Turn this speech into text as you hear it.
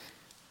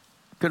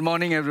Good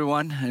morning,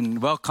 everyone,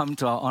 and welcome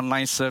to our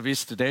online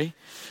service today.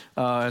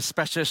 A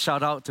special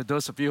shout out to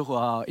those of you who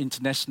are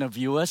international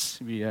viewers.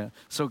 We are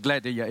so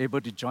glad that you're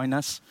able to join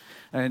us.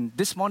 And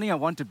this morning, I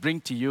want to bring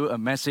to you a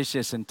message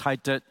that's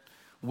entitled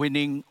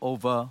Winning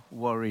Over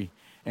Worry.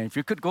 And if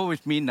you could go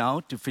with me now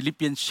to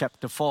Philippians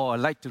chapter 4,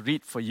 I'd like to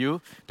read for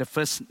you the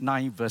first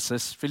 9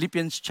 verses.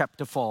 Philippians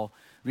chapter 4,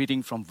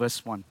 reading from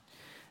verse 1.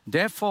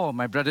 Therefore,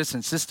 my brothers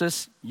and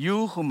sisters,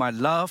 you whom I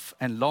love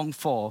and long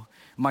for,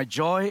 my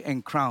joy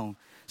and crown,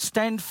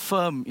 stand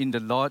firm in the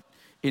Lord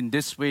in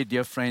this way,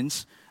 dear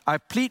friends. I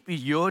plead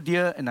with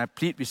Euodia and I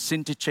plead with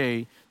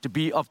Syntyche to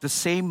be of the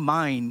same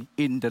mind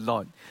in the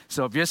Lord.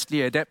 So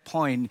obviously at that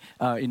point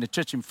in the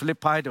church in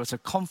Philippi, there was a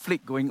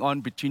conflict going on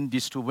between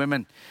these two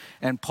women.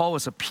 And Paul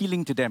was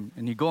appealing to them.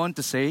 And he goes on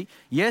to say,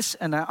 yes,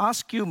 and I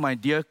ask you,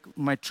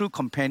 my true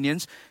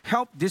companions,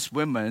 help these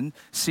women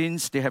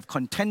since they have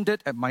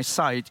contended at my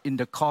side in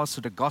the cause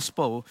of the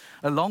gospel,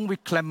 along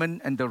with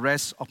Clement and the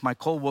rest of my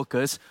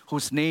co-workers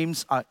whose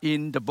names are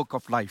in the book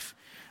of life.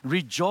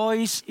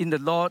 Rejoice in the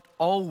Lord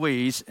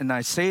always, and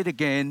I say it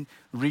again,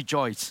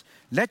 rejoice.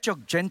 Let your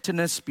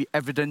gentleness be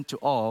evident to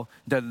all.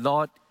 The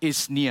Lord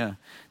is near.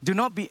 Do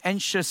not be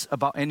anxious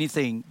about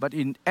anything, but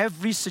in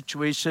every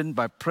situation,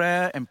 by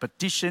prayer and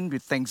petition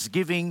with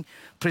thanksgiving,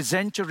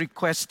 present your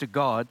requests to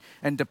God,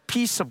 and the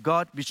peace of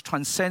God, which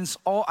transcends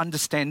all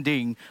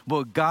understanding,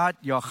 will guard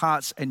your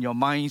hearts and your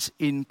minds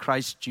in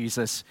Christ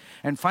Jesus.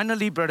 And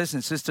finally, brothers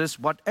and sisters,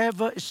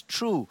 whatever is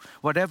true,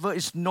 whatever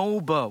is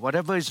noble,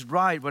 whatever is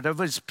right,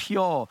 whatever is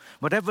pure,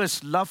 whatever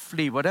is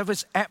lovely, whatever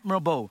is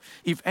admirable,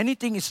 if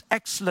anything is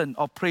excellent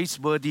or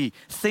praiseworthy,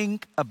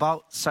 think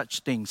about such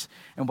things.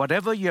 And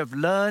whatever you have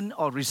learned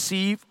or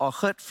received or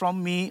heard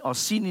from me or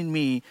seen in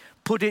me,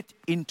 put it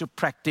into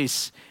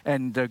practice,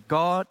 and the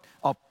God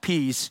of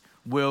peace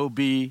will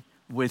be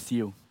with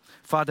you.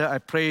 Father, I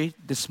pray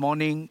this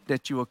morning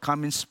that you will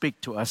come and speak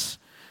to us.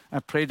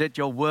 I pray that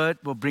your word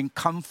will bring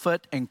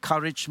comfort,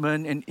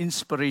 encouragement, and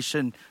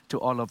inspiration to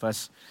all of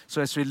us.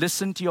 So as we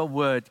listen to your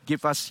word,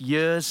 give us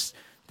ears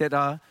that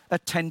are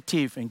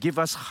attentive and give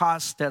us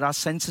hearts that are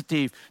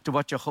sensitive to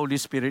what your Holy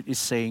Spirit is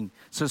saying.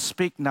 So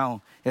speak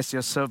now as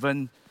your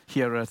servant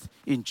heareth.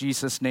 In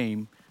Jesus'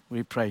 name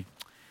we pray.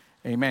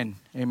 Amen.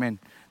 Amen.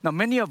 Now,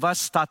 many of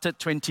us started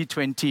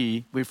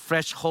 2020 with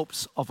fresh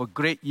hopes of a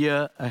great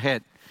year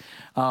ahead.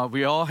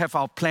 We all have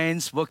our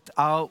plans worked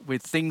out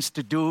with things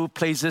to do,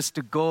 places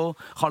to go,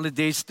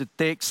 holidays to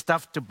take,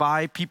 stuff to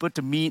buy, people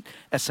to meet,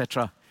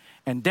 etc.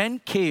 And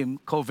then came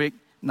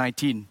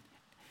COVID-19.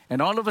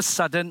 And all of a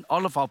sudden,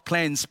 all of our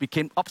plans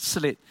became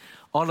obsolete.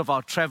 All of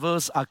our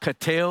travels are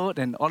curtailed,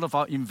 and all of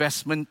our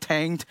investment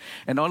tanked,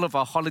 and all of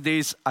our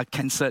holidays are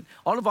cancelled.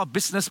 All of our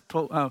business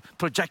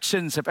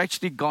projections have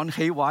actually gone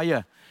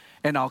haywire.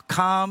 And our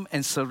calm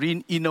and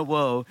serene inner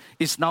world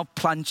is now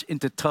plunged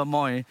into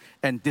turmoil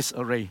and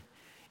disarray.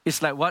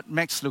 It's like what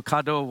Max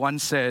Lucado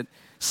once said,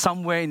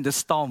 somewhere in the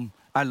storm,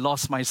 I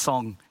lost my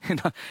song.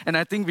 And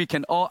I think we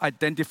can all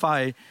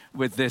identify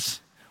with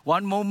this.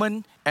 One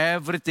moment,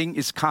 everything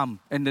is calm,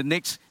 and the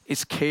next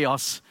is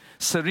chaos.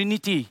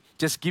 Serenity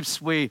just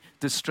gives way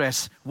to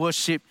stress.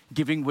 Worship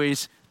giving way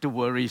to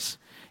worries.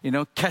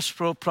 Cash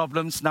flow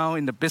problems now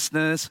in the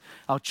business.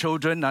 Our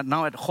children are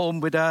now at home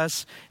with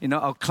us.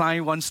 Our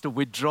client wants to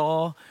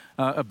withdraw.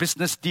 A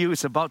business deal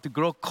is about to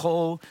grow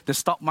cold. The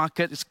stock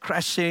market is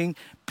crashing.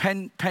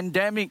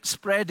 Pandemic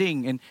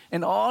spreading.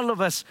 And all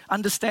of us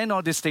understand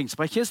all these things.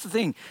 But here's the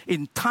thing.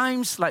 In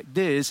times like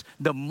this,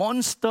 the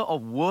monster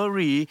of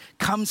worry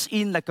comes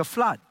in like a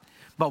flood.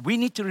 But we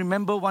need to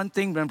remember one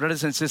thing, my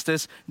brothers and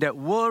sisters, that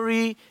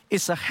worry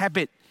is a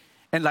habit.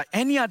 And like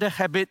any other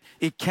habit,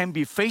 it can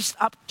be faced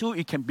up to,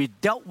 it can be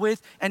dealt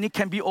with, and it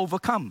can be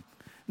overcome.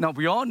 Now,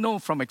 we all know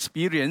from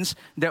experience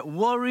that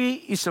worry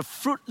is a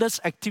fruitless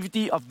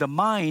activity of the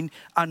mind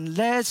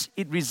unless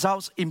it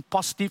results in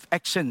positive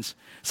actions.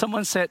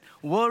 Someone said,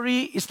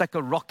 worry is like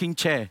a rocking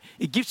chair.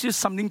 It gives you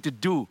something to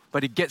do,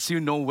 but it gets you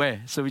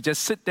nowhere. So we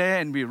just sit there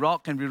and we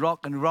rock and we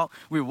rock and we rock.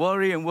 We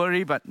worry and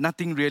worry, but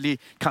nothing really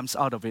comes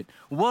out of it.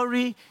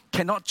 Worry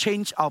cannot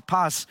change our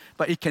past,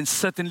 but it can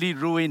certainly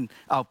ruin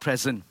our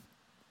present.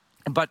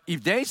 But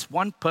if there is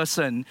one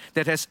person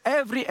that has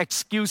every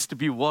excuse to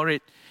be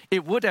worried,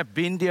 it would have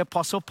been the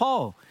Apostle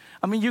Paul.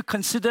 I mean, you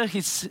consider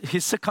his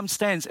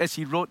circumstance as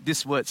he wrote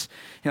these words.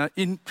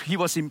 He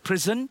was in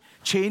prison,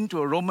 chained to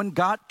a Roman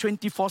guard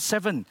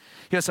 24/7.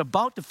 He was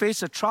about to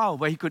face a trial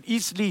where he could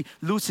easily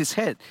lose his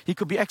head. He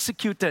could be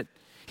executed.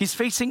 He's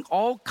facing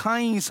all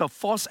kinds of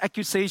false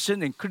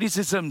accusations and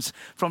criticisms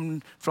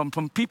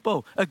from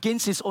people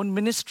against his own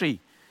ministry.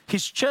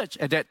 His church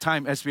at that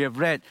time, as we have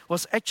read,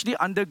 was actually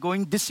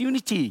undergoing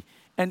disunity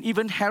and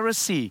even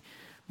heresy.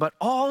 But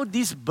all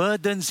these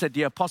burdens that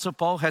the Apostle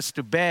Paul has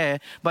to bear,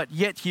 but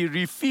yet he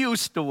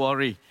refused to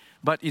worry.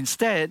 But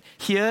instead,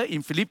 here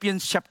in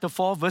Philippians chapter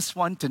 4, verse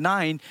 1 to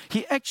 9,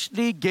 he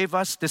actually gave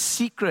us the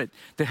secret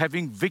to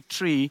having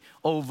victory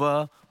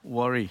over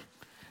worry.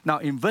 Now,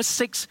 in verse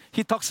 6,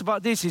 he talks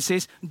about this. He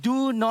says,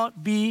 do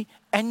not be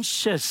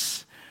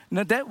anxious.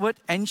 Now, that word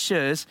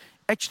anxious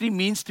actually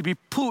means to be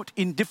put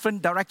in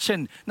different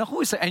direction. Now,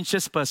 who is an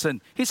anxious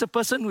person? He's a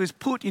person who is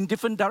put in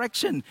different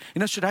direction.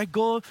 Should I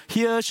go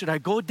here? Should I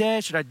go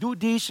there? Should I do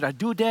this? Should I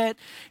do that?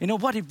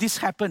 What if this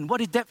happened? What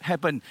if that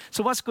happened?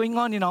 So what's going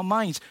on in our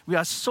minds? We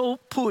are so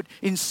put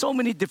in so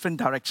many different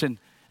directions.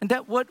 And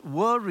that word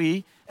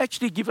worry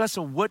actually gives us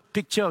a word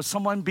picture of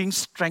someone being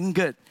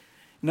strangled.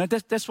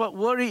 That's what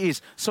worry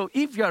is. So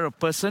if you are a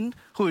person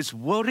who is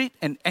worried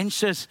and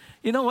anxious,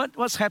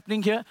 what's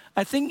happening here?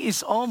 I think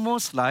it's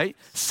almost like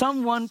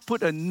someone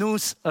put a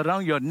noose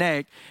around your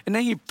neck and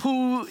then he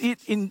pulled it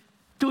in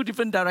two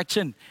different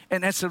directions.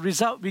 And as a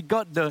result, we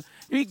got the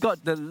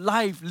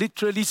life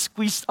literally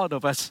squeezed out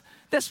of us.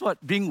 That's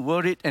what being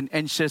worried and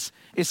anxious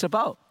is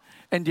about.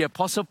 And the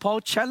Apostle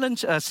Paul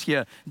challenged us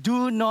here.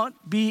 Do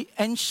not be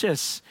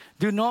anxious.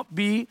 Do not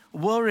be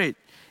worried.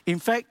 In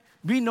fact,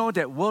 we know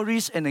that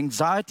worries and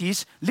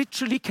anxieties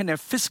literally can have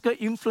physical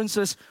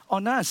influences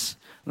on us,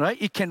 right?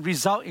 It can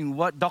result in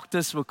what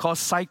doctors will call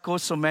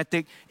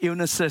psychosomatic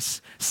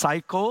illnesses.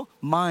 Psycho,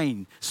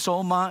 mind.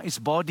 Soma is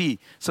body.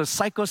 So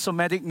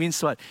psychosomatic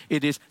means what?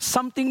 It is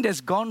something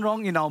that's gone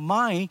wrong in our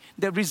mind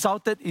that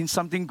resulted in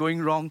something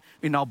going wrong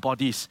in our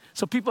bodies.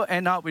 So people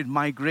end up with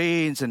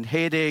migraines and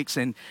headaches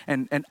and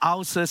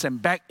ulcers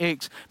and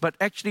backaches, but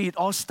actually it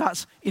all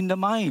starts in the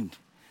mind.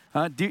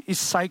 It's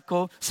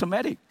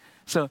psychosomatic.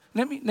 So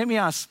let me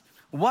ask,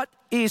 what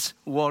is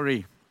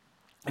worry?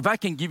 If I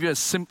can give you a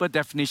simple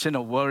definition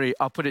of worry,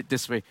 I'll put it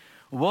this way.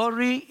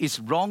 Worry is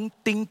wrong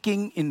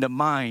thinking in the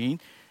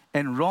mind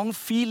and wrong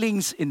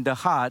feelings in the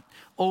heart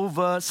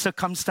over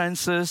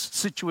circumstances,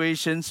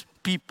 situations,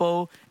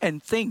 people,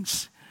 and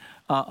things.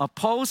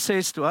 Paul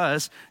says to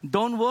us,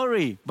 don't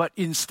worry, but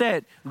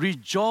instead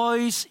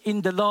rejoice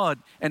in the Lord.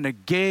 And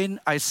again,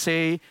 I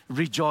say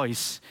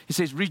rejoice. He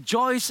says,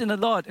 rejoice in the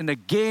Lord. And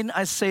again,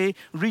 I say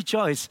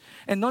rejoice.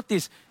 And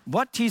notice,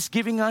 what he's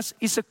giving us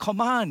is a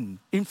command.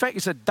 In fact,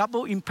 it's a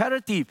double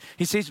imperative.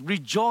 He says,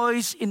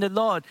 rejoice in the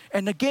Lord.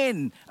 And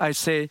again, I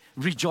say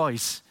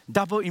rejoice.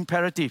 Double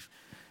imperative.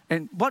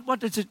 And what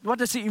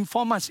does it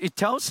inform us? It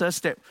tells us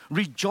that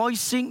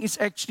rejoicing is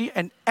actually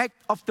an act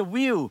of the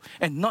will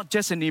and not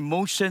just an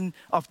emotion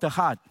of the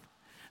heart.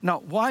 Now,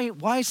 why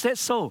is that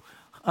so?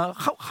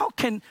 How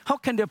can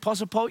the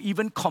Apostle Paul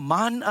even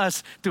command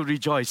us to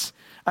rejoice?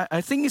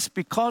 I think it's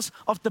because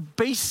of the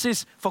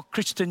basis for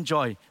Christian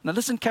joy. Now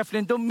listen carefully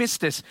and don't miss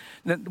this.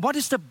 What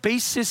is the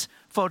basis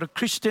for the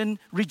Christian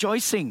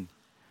rejoicing?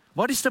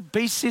 What is the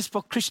basis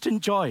for Christian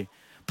joy?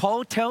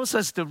 Paul tells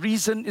us the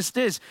reason is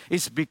this.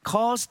 It's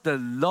because the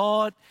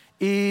Lord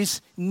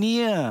is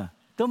near.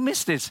 Don't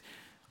miss this.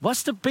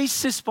 What's the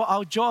basis for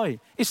our joy?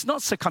 It's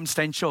not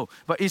circumstantial,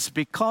 but it's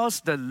because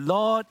the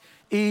Lord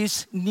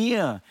is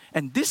near.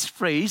 And this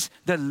phrase,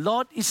 the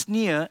Lord is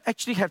near,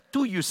 actually have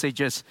two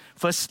usages.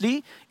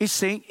 Firstly,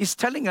 it's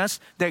telling us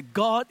that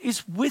God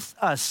is with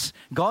us.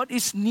 God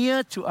is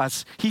near to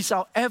us. He's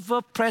our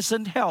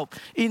ever-present help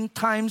in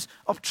times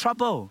of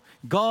trouble.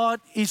 God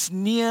is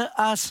near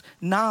us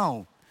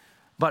now.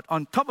 But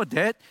on top of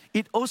that,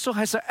 it also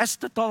has an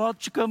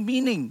eschatological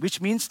meaning, which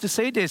means to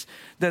say this.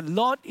 The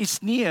Lord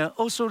is near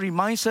also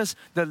reminds us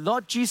the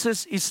Lord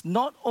Jesus is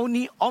not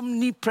only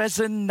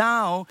omnipresent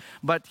now,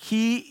 but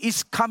He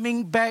is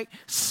coming back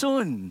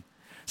soon.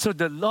 So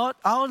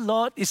our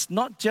Lord is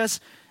not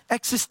just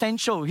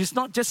existential. He's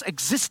not just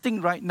existing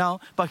right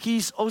now, but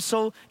He's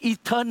also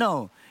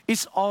eternal.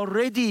 It's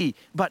already,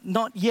 but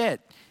not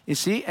yet. You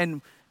see,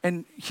 and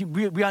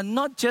we are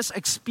not just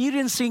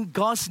experiencing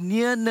God's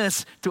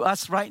nearness to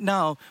us right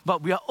now,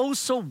 but we are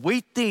also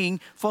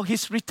waiting for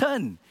His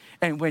return.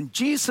 And when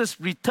Jesus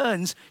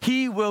returns,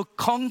 He will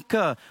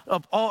conquer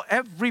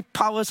every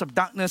powers of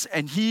darkness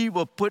and He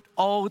will put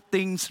all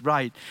things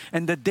right.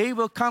 And the day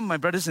will come, my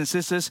brothers and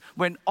sisters,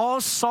 when all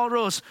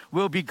sorrows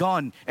will be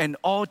gone and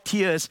all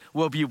tears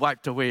will be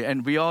wiped away.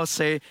 And we all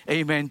say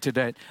amen to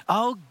that.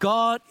 Our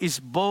God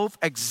is both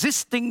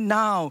existing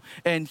now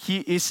and He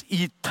is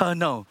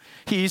eternal.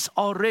 He is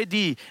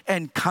already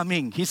and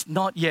coming. He's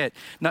not yet.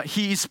 Now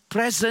He is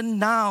present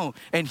now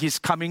and He's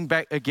coming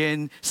back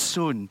again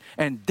soon.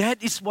 And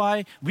that is why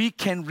we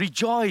can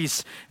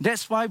rejoice.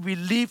 That's why we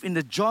live in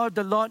the joy of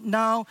the Lord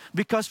now,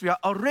 because we are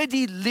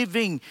already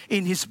living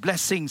in His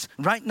blessings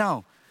right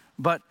now.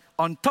 But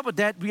on top of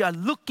that, we are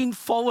looking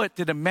forward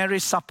to the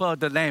marriage supper of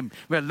the Lamb.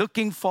 We are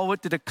looking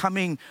forward to the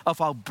coming of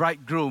our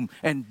bridegroom.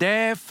 And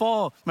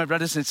therefore, my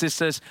brothers and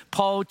sisters,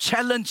 Paul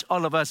challenged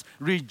all of us,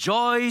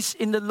 rejoice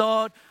in the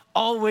Lord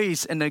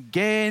always. And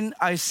again,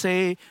 I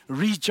say,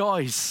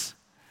 rejoice.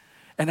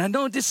 And I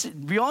know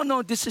we all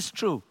know this is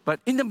true. But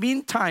in the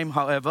meantime,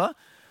 however,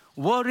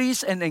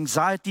 worries and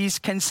anxieties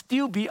can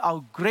still be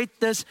our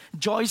greatest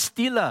joy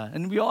stealer.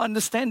 And we all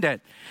understand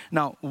that.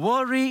 Now,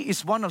 worry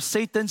is one of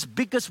Satan's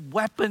biggest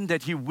weapons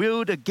that he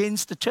wields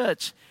against the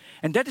church.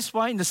 And that is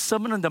why in the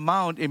Sermon on the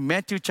Mount in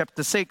Matthew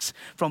chapter 6,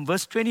 from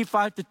verse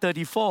 25 to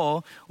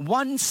 34,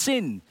 one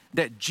sin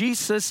that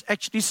Jesus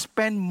actually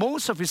spent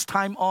most of His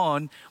time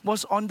on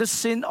was on the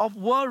sin of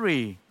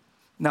worry.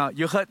 Now,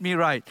 you heard me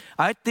right.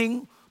 I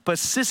think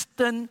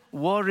persistent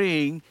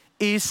worrying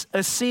is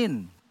a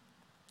sin.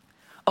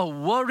 A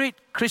worried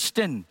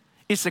Christian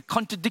is a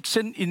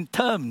contradiction in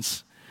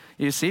terms.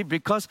 You see,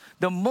 because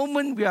the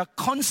moment we are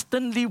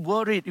constantly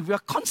worried, if we are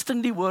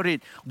constantly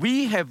worried,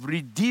 we have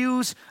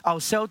reduced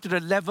ourselves to the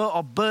level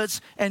of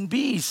birds and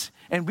bees.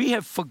 And we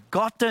have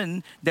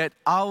forgotten that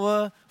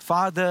our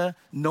Father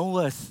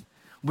knoweth.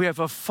 We have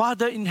a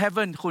Father in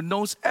heaven who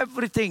knows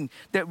everything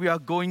that we are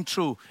going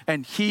through,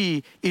 and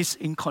He is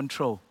in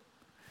control.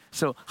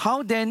 So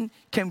how then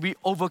can we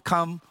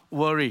overcome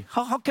worry?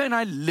 How can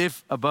I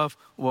live above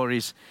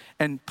worries?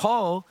 And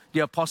Paul,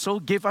 the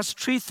apostle, gave us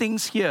 3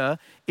 things here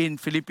in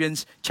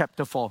Philippians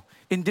chapter 4.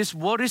 In these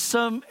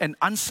worrisome and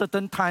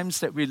uncertain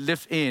times that we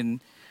live in,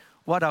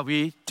 what are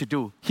we to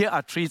do? Here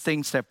are 3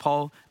 things that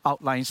Paul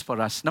outlines for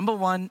us. Number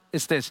 1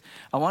 is this.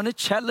 I want to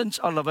challenge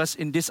all of us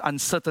in these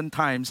uncertain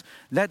times.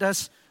 Let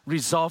us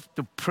resolve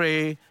to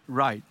pray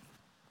right.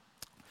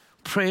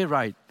 Pray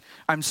right.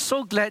 I'm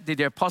so glad that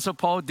the Apostle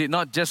Paul did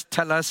not just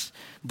tell us,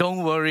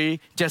 don't worry,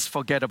 just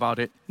forget about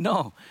it.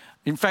 No.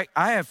 In fact,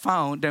 I have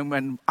found that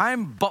when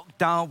I'm bogged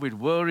down with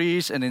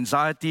worries and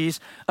anxieties,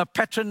 a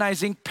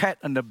patronizing pat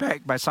on the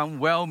back by some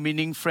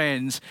well-meaning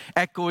friends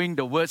echoing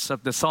the words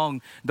of the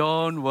song,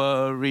 don't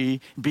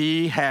worry,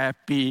 be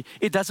happy,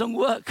 it doesn't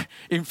work.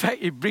 In fact,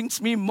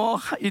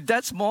 it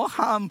does more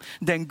harm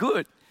than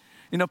good.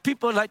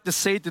 People like to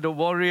say to the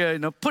warrior,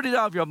 put it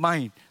out of your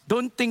mind.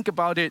 Don't think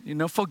about it,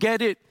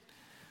 forget it.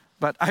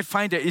 But I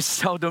find that it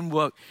seldom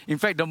works. In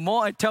fact, the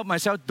more I tell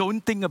myself,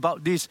 don't think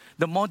about this,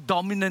 the more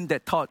dominant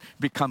that thought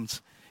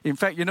becomes. In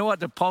fact, you know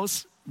what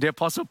the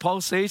Apostle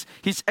Paul says?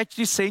 He's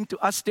actually saying to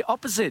us the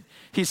opposite.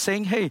 He's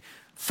saying, hey,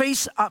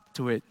 face up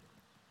to it.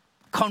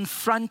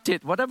 Confront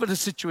it, whatever the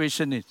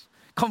situation is.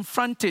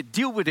 Confront it,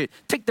 deal with it.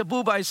 Take the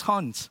bull by his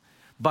horns.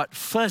 But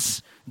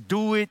first,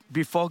 do it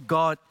before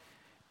God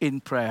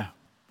in prayer.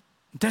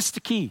 That's the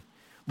key.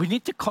 We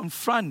need to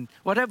confront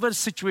whatever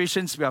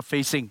situations we are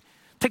facing.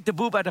 Take the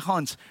bull by the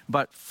horns,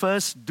 but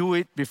first do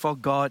it before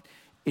God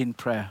in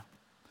prayer.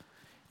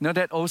 You know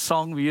that old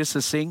song we used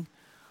to sing?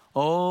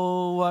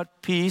 Oh,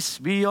 what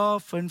peace we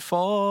often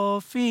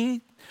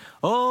forfeit.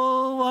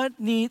 Oh, what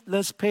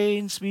needless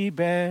pains we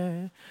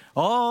bear.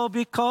 All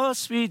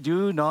because we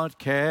do not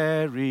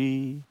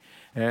carry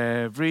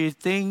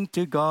everything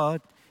to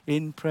God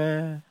in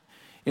prayer.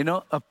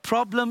 A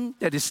problem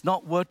that is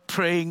not worth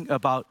praying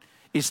about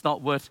is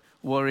not worth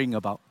worrying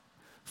about.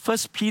 1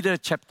 Peter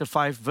chapter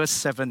 5, verse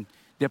 7.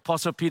 The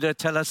Apostle Peter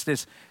tells us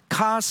this,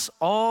 cast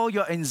all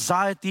your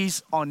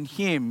anxieties on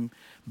Him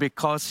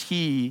because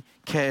He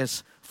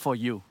cares for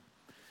you.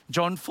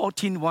 John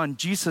 14:1,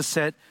 Jesus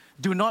said,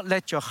 do not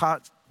let your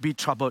heart be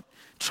troubled.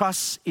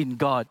 Trust in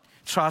God.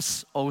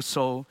 Trust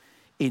also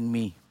in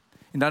me.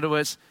 In other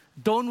words,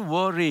 don't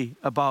worry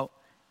about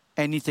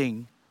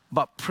anything,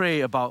 but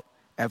pray about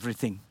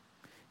everything.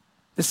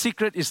 The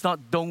secret is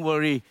not don't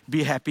worry,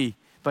 be happy.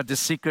 But the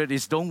secret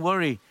is don't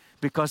worry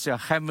because your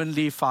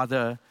heavenly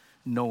Father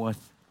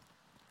knoweth.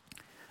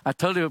 I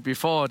told you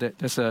before that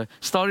there's a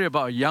story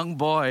about a young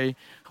boy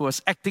who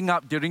was acting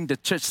up during the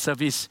church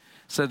service.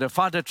 So the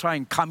father tried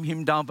and calm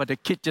him down, but the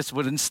kid just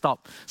wouldn't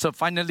stop. So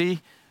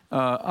finally,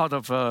 out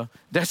of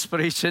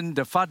desperation,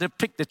 the father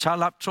picked the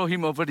child up, threw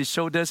him over his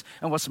shoulders,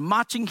 and was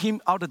marching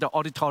him out of the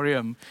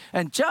auditorium.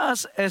 And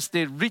just as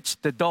they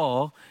reached the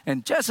door,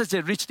 and just as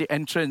they reached the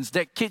entrance,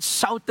 that kid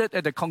shouted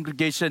at the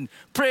congregation,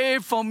 pray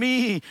for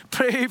me,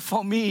 pray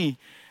for me.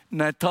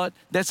 And I thought,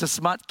 that's a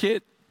smart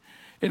kid.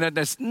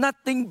 There's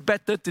nothing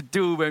better to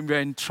do when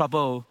we're in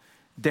trouble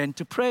than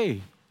to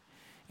pray.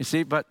 You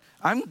see, but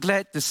I'm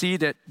glad to see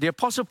that the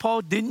Apostle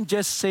Paul didn't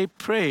just say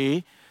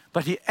pray,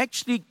 but he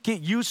actually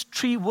used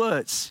 3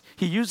 words.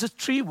 He uses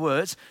 3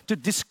 words to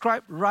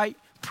describe right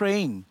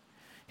praying.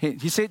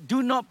 He said,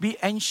 do not be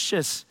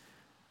anxious,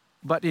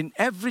 but in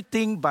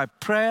everything by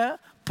prayer,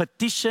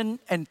 petition,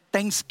 and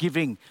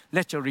thanksgiving,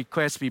 let your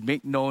requests be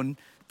made known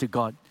to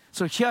God.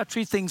 So here are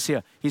 3 things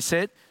here. He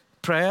said,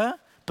 prayer,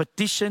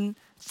 petition,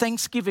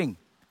 thanksgiving.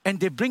 And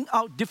they bring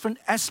out different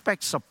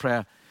aspects of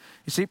prayer.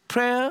 You see,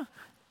 prayer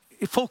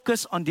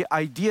focuses on the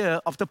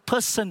idea of the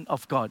person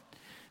of God.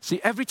 See,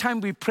 every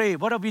time we pray,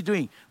 what are we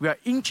doing? We are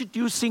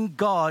introducing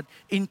God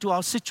into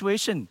our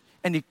situation.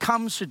 And it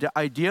comes with the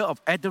idea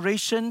of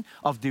adoration,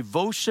 of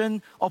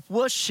devotion, of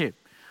worship.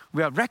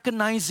 We are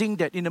recognizing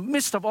that in the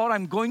midst of all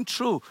I'm going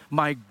through,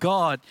 my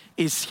God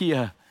is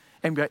here.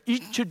 And we are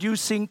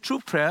introducing, through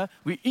prayer,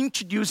 we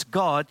introduce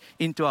God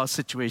into our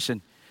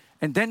situation.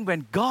 And then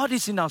when God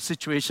is in our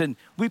situation,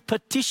 we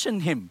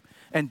petition Him.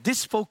 And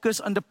this focus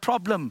on the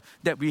problem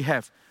that we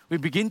have. We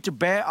begin to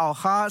bear our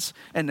hearts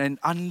and then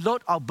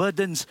unload our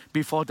burdens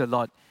before the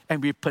Lord.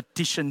 And we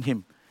petition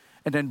Him.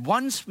 And then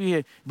once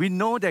we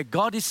know that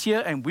God is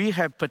here and we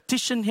have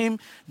petitioned Him,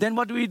 then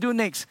what do we do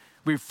next?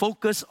 We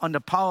focus on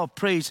the power of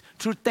praise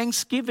through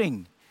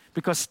thanksgiving.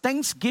 Because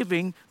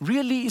thanksgiving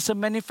really is a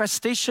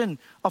manifestation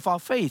of our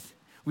faith.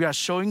 We are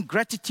showing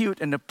gratitude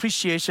and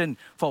appreciation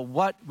for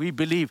what we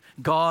believe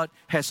God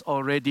has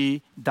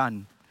already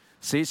done.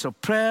 See, so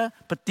prayer,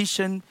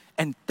 petition,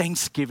 and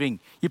thanksgiving.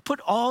 You put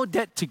all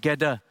that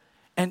together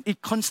and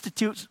it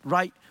constitutes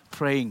right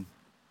praying.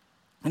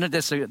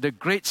 There's the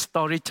great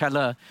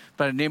storyteller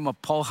by the name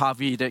of Paul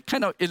Harvey that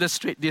kind of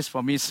illustrates this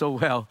for me so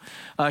well.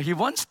 He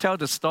once told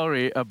the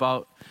story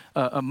about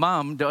a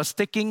mom that was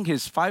taking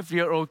his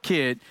 5-year-old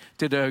kid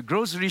to the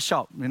grocery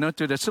shop,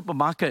 to the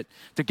supermarket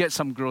to get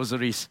some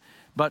groceries.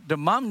 But the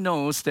mom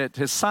knows that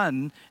her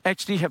son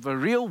actually have a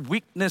real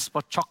weakness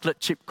for chocolate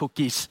chip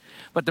cookies.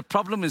 But the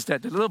problem is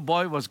that the little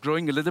boy was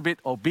growing a little bit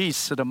obese,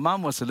 so the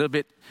mom was a little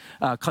bit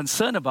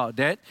concerned about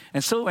that.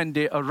 And so when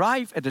they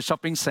arrived at the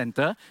shopping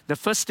center, the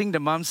first thing the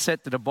mom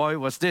said to the boy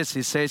was this.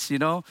 He says,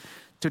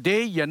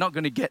 today you're not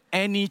going to get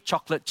any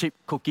chocolate chip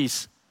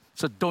cookies.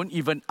 So don't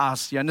even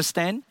ask, you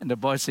understand? And the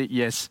boy said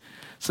yes.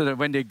 So that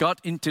when they got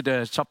into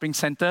the shopping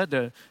center,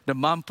 the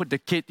mom put the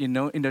kid, in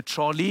the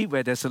trolley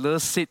where there's a little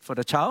seat for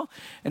the child.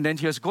 And then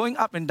he was going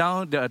up and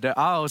down the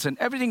aisles and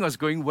everything was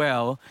going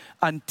well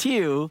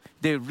until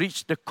they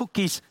reached the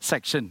cookies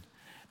section.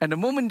 And the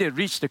moment they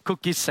reached the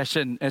cookies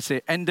section, as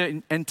they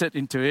entered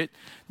into it,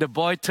 the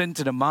boy turned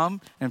to the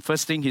mom and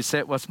first thing he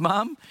said was,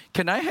 "Mom,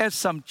 can I have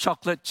some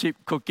chocolate chip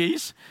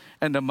cookies?"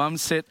 And the mom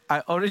said,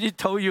 "I already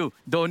told you,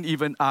 don't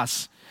even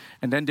ask."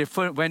 And then they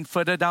went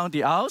further down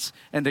the aisles,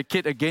 and the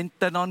kid again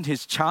turned on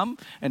his charm,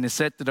 and he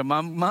said to the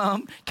mom,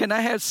 "Mom, can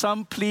I have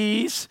some,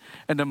 please?"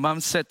 And the mom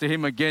said to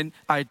him again,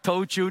 "I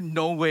told you,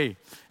 no way."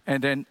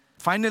 And then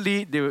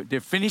finally, they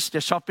finished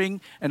their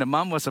shopping, and the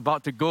mom was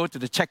about to go to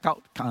the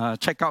checkout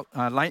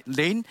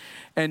lane,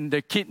 and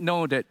the kid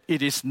know that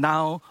it is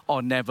now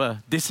or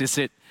never. This is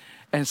it.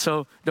 And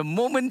so the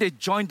moment they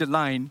joined the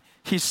line,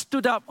 he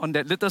stood up on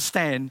that little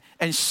stand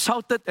and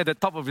shouted at the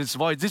top of his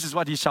voice. This is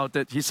what he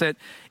shouted. He said,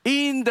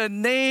 "In the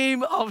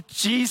name of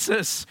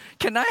Jesus,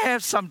 can I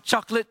have some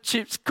chocolate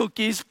chips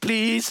cookies,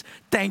 please?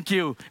 Thank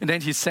you." And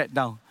then he sat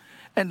down.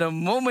 And the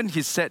moment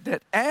he said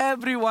that,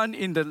 everyone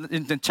in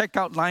the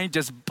checkout line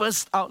just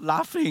burst out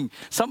laughing.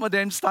 Some of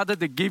them started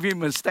to give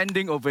him a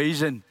standing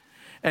ovation.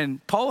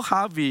 And Paul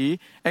Harvey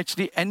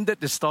actually ended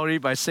the story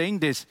by saying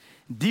this: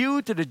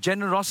 due to the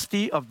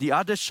generosity of the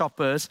other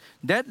shoppers,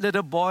 that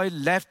little boy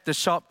left the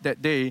shop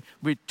that day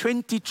with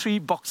 23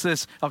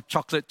 boxes of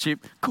chocolate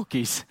chip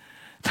cookies.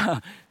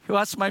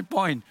 What's my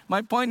point?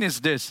 My point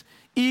is this: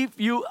 if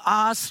you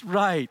ask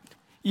right,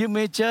 you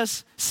may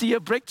just see a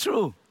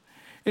breakthrough.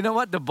 You know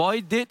what the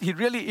boy did? He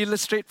really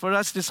illustrated for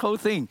us this whole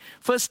thing.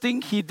 First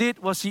thing he did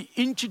was he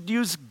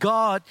introduced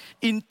God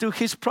into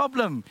his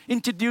problem,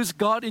 introduced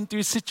God into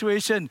his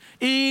situation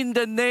in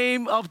the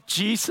name of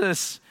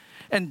Jesus.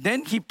 And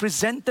then he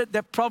presented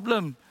that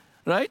problem,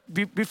 right?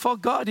 Before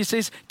God, he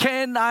says,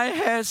 "Can I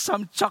have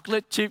some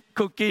chocolate chip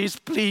cookies,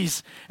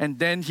 please?" And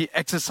then he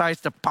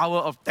exercised the power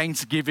of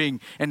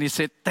thanksgiving. And he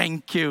said,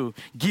 "Thank you.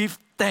 Give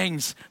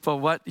thanks for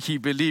what he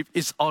believed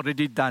is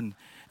already done."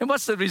 And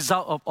what's the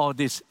result of all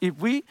this? If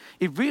we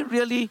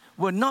really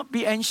will not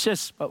be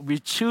anxious, but we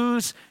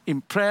choose in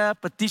prayer,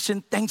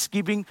 petition,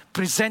 thanksgiving,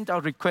 present our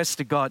requests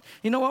to God,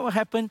 you know what will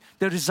happen?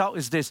 The result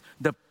is this: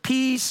 the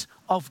peace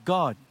of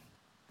God,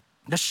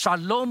 the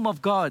shalom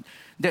of God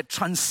that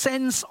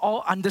transcends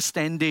all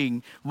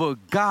understanding will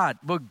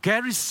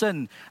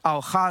garrison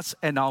our hearts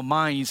and our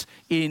minds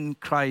in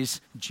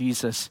Christ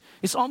Jesus.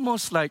 It's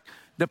almost like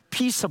the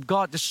peace of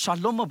God, the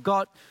shalom of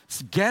God,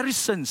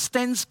 garrison,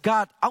 stands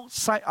guard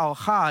outside our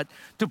heart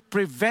to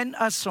prevent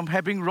us from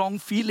having wrong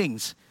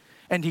feelings.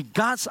 And He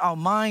guards our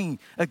mind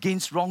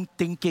against wrong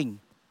thinking.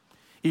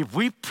 If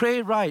we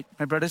pray right,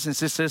 my brothers and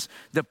sisters,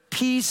 the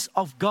peace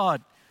of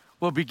God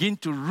will begin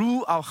to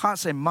rule our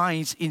hearts and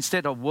minds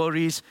instead of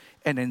worries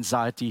and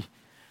anxiety.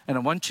 And I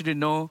want you to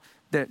know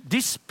that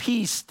this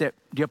peace that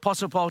the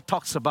Apostle Paul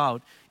talks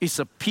about is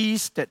a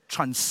peace that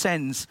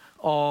transcends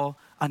all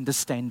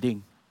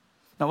understanding.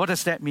 Now, what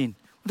does that mean?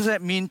 What does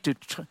that mean to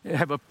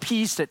have a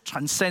peace that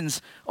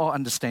transcends all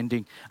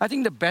understanding? I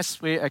think the best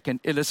way I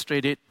can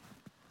illustrate it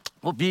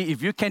would be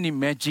if you can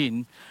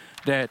imagine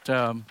that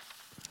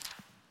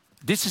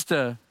this is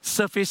the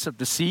surface of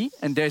the sea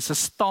and there's a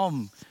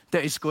storm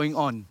that is going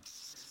on.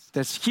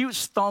 There's a huge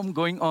storm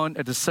going on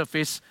at the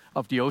surface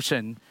of the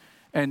ocean,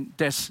 and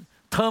there's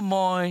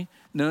turmoil,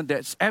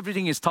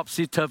 everything is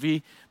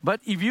topsy-turvy.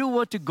 But if you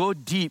were to go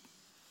deep,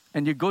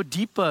 and you go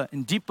deeper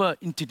and deeper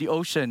into the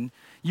ocean,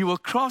 you will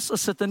cross a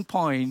certain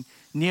point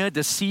near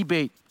the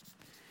seabed,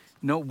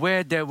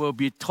 where there will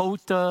be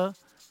total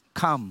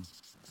calm.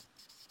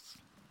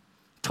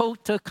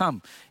 Total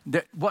calm.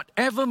 That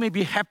whatever may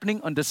be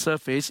happening on the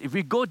surface, if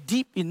we go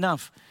deep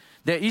enough,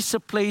 there is a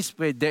place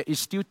where there is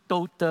still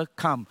total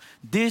calm.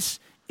 This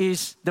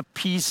is the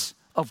peace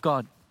of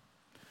God.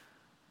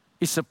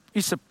 It's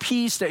a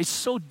peace that is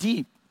so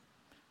deep,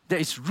 that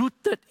is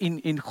rooted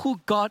in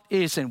who God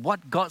is and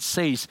what God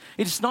says.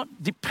 It is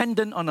not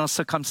dependent on our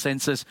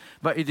circumstances,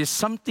 but it is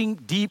something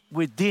deep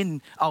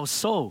within our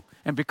soul.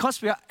 And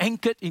because we are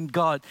anchored in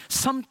God,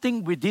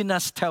 something within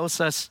us tells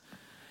us,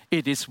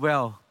 it is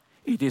well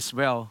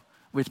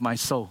with my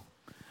soul.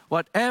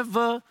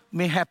 Whatever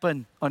may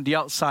happen on the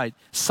outside,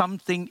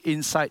 something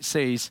inside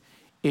says,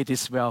 it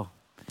is well.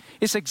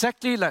 It's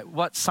exactly like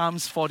what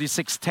Psalms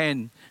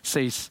 46:10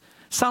 says.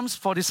 Psalms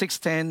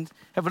 46:10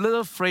 have a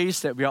little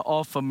phrase that we are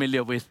all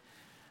familiar with.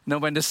 Now,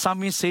 when the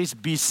psalmist says,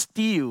 "Be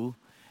still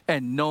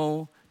and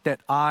know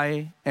that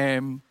I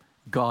am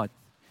God."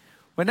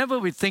 Whenever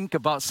we think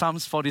about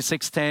Psalms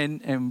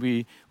 46:10 and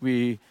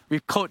we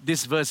quote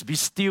this verse, "Be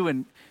still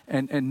and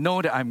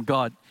know that I'm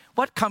God,"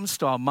 what comes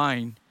to our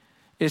mind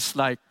is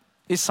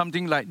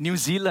something like New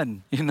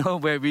Zealand,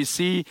 where we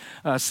see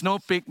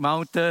snow-peaked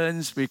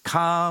mountains, we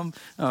calm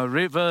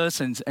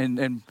rivers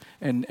and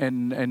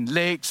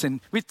lakes, and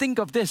we think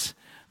of this.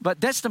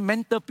 But that's the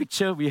mental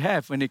picture we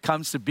have when it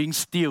comes to being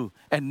still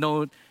and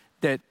know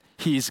that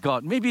He is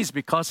God. Maybe it's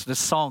because of the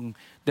song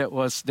that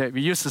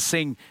we used to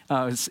sing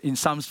in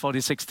Psalms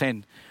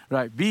 46:10,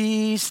 right?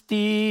 Be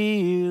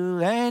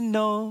still and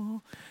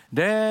know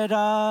that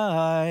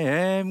I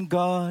am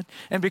God.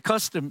 And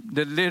because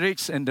the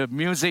lyrics and the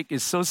music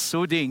is so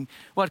soothing,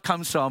 what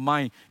comes to our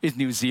mind is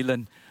New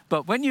Zealand.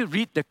 But when you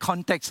read the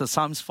context of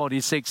Psalms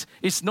 46,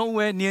 it's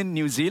nowhere near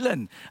New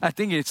Zealand. I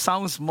think it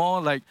sounds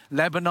more like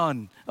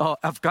Lebanon or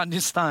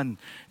Afghanistan,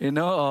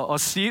 or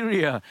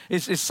Syria.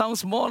 It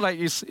sounds more like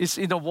it's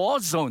in a war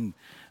zone.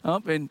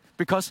 And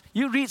because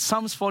you read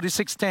Psalms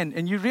 46:10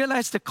 and you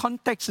realize the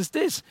context is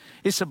this.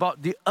 It's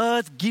about the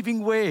earth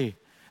giving way,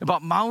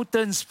 about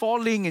mountains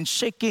falling and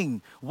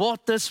shaking,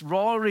 waters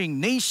roaring,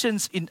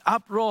 nations in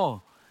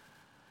uproar.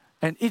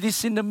 And it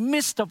is in the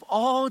midst of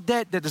all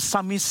that the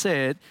psalmist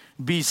said,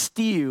 "Be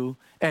still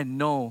and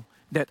know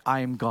that I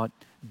am God."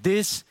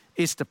 This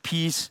is the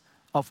peace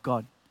of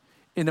God.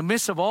 In the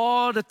midst of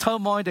all the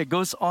turmoil that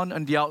goes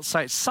on the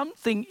outside,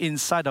 something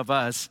inside of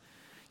us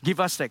gives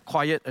us that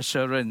quiet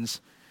assurance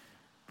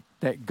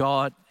that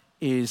God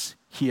is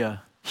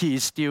here. He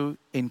is still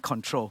in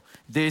control.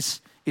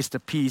 This is the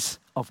peace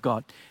of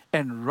God.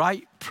 And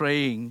right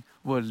praying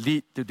will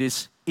lead to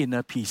this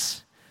inner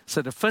peace.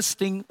 So the first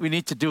thing we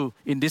need to do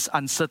in these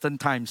uncertain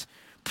times,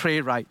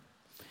 pray right.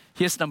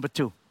 Here's number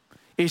 2,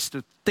 is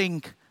to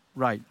think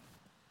right.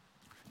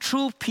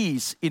 True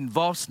peace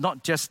involves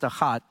not just the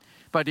heart,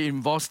 but it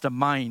involves the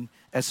mind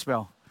as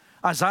well.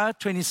 Isaiah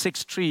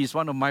 26:3 is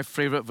one of my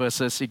favorite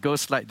verses. It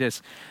goes like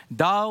this: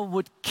 "Thou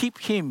would keep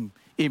him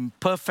in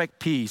perfect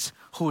peace,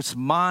 whose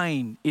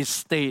mind is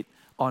stayed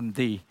on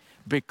thee,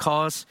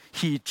 because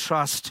he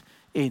trusts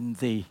in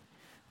thee."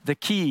 The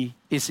key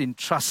is in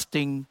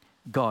trusting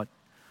God.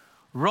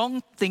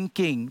 Wrong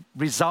thinking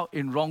results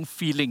in wrong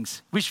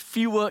feelings, which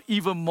fuel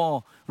even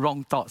more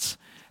wrong thoughts.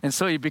 And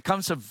so it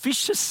becomes a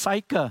vicious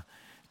cycle.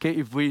 Okay,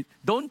 if we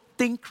don't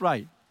think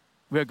right,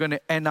 we're going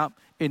to end up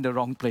in the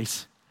wrong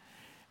place.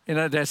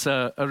 There's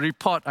a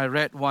report I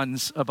read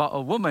once about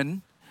a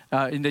woman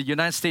in the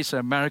United States of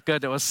America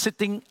that was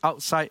sitting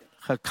outside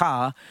her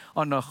car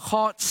on a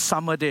hot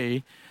summer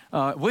day,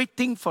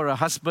 waiting for her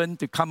husband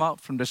to come out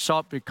from the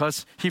shop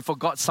because he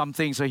forgot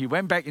something, so he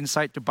went back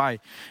inside to buy.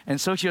 And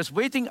so she was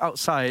waiting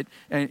outside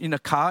in a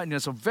car, and it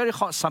was a very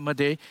hot summer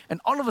day, and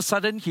all of a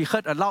sudden he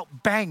heard a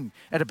loud bang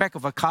at the back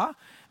of her car,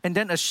 and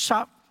then a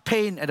sharp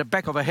pain at the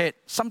back of her head.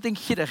 Something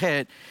hit her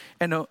head,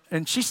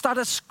 and she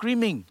started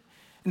screaming.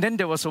 And then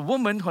there was a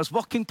woman who was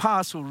walking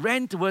past who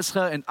ran towards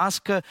her and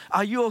asked her,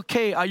 "Are you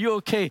okay? Are you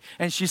okay?"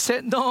 And she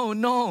said,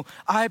 No,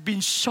 I've been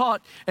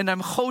shot and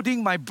I'm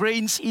holding my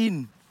brains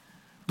in."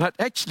 But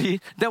actually,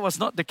 that was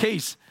not the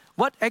case.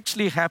 What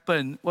actually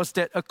happened was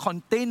that a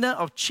container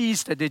of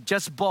cheese that they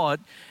just bought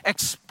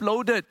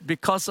exploded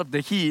because of the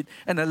heat,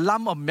 and a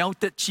lump of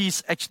melted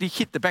cheese actually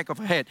hit the back of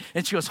her head,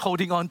 and she was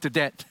holding on to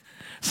that.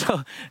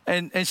 So,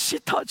 and she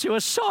thought she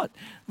was shot.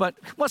 But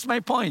what's my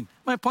point?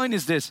 My point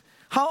is this: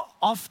 how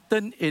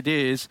often it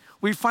is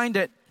we find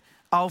that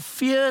our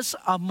fears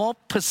are more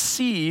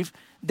perceived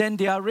than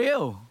they are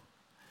real.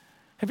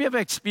 Have you ever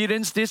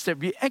experienced this, that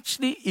we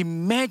actually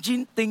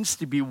imagine things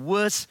to be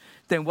worse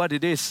than what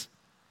it is?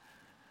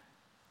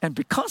 And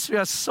because we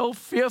are so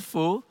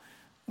fearful,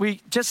 we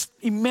just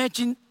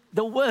imagine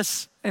the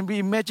worst, and we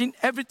imagine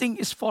everything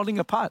is falling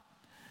apart.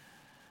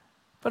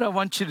 But I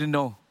want you to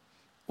know,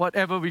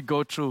 whatever we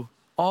go through,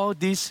 all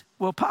this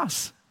will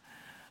pass.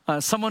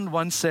 Someone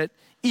once said,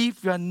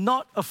 if you are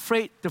not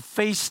afraid to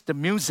face the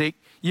music,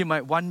 you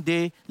might one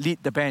day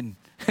lead the band.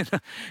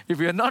 If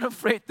you're not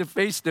afraid to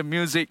face the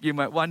music, you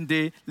might one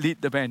day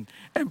lead the band.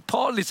 And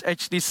Paul is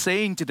actually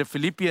saying to the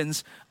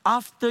Philippians,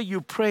 after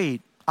you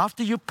prayed,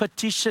 after you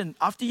petition,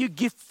 after you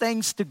give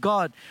thanks to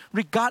God,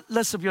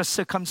 regardless of your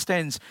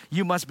circumstance,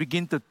 you must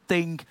begin to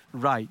think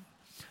right.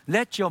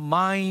 Let your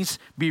minds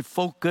be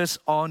focused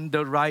on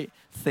the right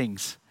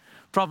things.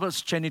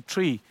 Proverbs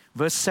 23,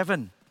 verse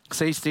 7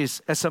 says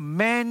this: "As a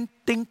man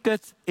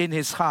thinketh in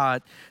his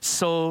heart,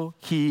 so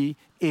he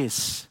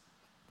is."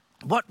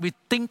 What we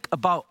think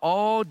about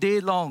all day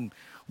long,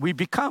 we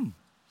become.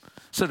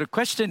 So the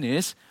question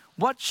is,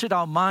 what should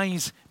our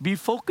minds be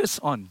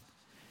focused on?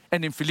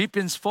 And in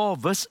Philippians 4,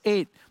 verse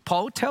 8,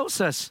 Paul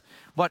tells us,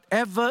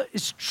 whatever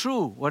is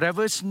true,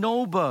 whatever is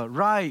noble,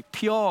 right,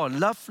 pure,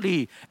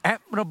 lovely,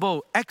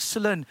 admirable,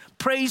 excellent,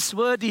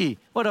 praiseworthy,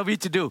 what are we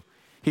to do?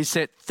 He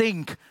said,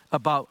 think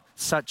about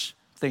such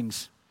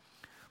things.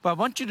 But I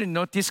want you to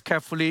notice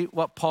carefully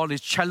what Paul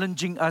is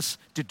challenging us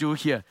to do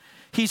here.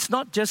 He's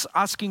not just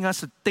asking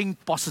us to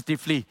think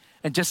positively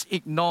and just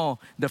ignore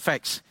the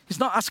facts. He's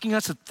not asking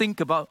us to think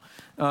about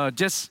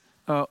just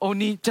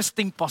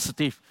think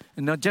positive.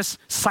 Just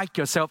psych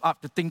yourself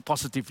up to think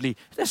positively.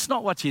 That's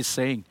not what he's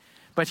saying.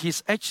 But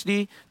he's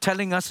actually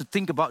telling us to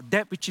think about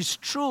that which is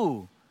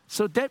true.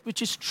 So that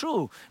which is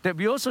true, that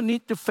we also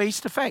need to face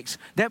the facts.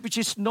 That which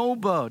is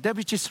noble, that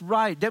which is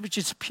right, that which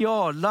is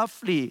pure,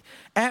 lovely,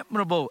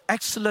 admirable,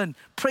 excellent,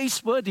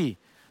 praiseworthy.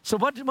 So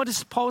what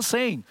is Paul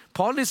saying?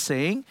 Paul is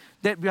saying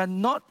that we are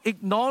not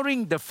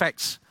ignoring the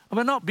facts.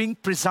 We're not being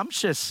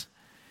presumptuous.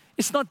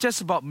 It's not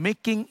just about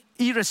making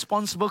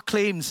irresponsible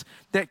claims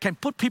that can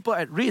put people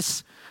at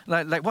risk,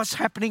 like what's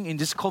happening in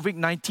this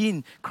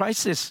COVID-19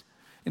 crisis.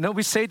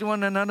 We say to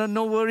one another,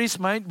 no worries,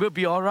 mate, we'll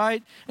be all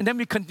right. And then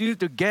we continue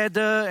to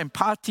gather and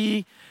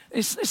party.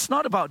 It's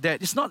not about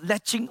that. It's not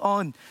latching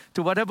on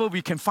to whatever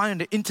we can find on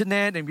the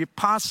internet and we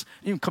pass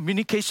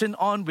communication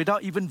on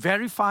without even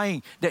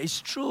verifying that it's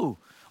true.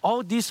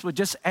 All this will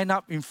just end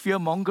up in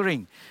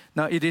fear-mongering.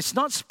 Now, it is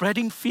not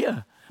spreading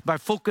fear by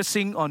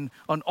focusing on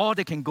all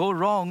that can go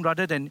wrong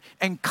rather than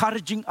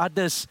encouraging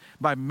others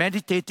by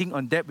meditating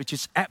on that which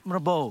is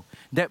admirable,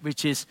 that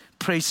which is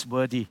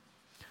praiseworthy.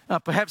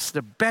 Perhaps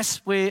the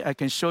best way I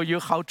can show you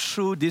how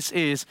true this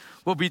is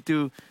will be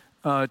to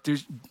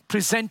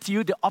present to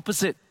you the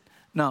opposite.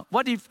 Now,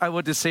 what if I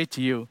were to say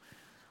to you,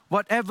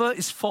 whatever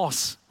is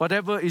false,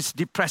 whatever is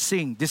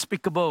depressing,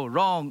 despicable,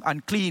 wrong,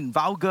 unclean,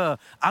 vulgar,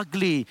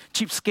 ugly,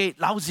 cheapskate,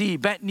 lousy,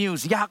 bad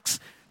news, yucks,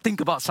 think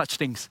about such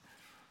things.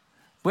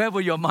 Where will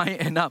your mind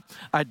end up?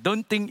 I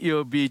don't think it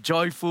will be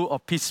joyful or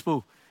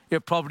peaceful. It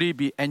will probably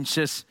be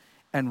anxious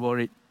and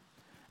worried.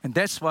 And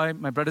that's why,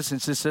 my brothers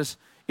and sisters,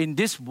 in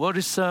this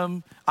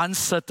worrisome,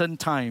 uncertain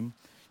time,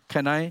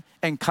 can I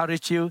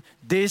encourage you,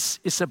 this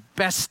is the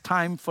best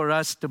time for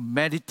us to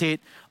meditate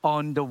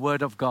on the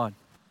Word of God.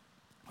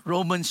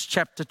 Romans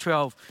chapter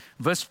 12,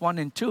 verse 1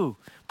 and 2,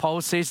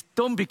 Paul says,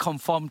 don't be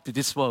conformed to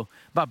this world,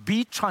 but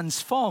be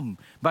transformed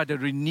by the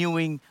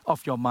renewing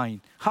of your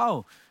mind.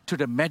 How? To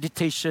the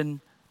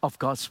meditation of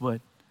God's Word.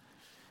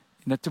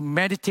 To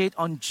meditate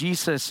on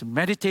Jesus,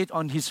 meditate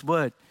on His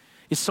Word.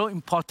 It's so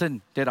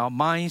important that our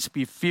minds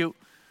be filled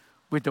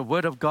with the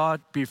Word of God,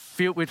 be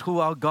filled with who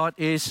our God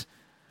is,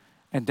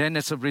 and then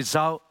as a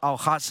result, our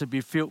hearts will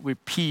be filled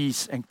with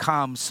peace and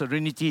calm,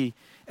 serenity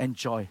and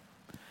joy.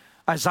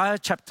 Isaiah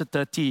chapter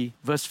 30,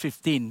 verse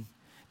 15,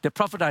 the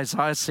prophet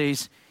Isaiah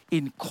says,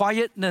 in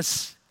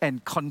quietness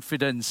and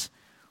confidence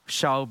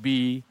shall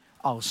be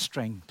our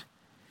strength.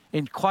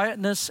 In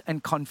quietness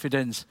and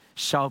confidence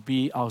shall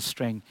be our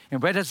strength.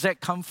 And where does that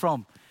come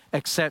from?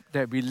 Except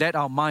that we let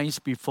our minds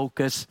be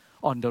focused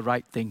on the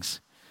right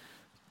things.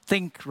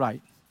 Think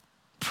right.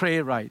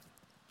 Pray right.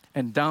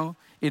 And now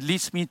it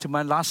leads me to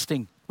my last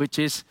thing, which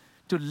is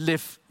to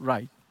live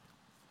right.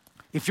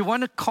 If you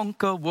want to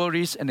conquer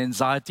worries and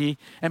anxiety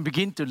and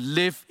begin to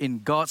live in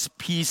God's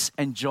peace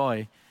and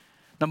joy,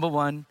 number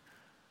one,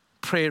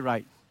 pray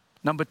right.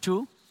 Number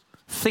two,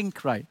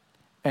 think right.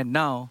 And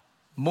now,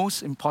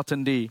 most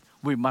importantly,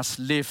 we must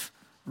live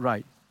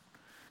right.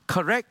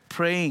 Correct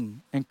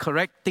praying and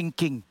correct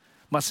thinking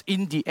must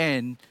in the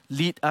end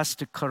lead us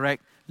to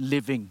correct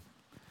living.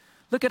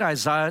 Look at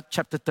Isaiah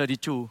chapter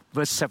 32,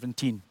 verse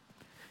 17.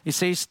 It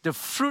says, the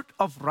fruit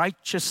of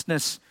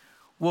righteousness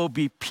will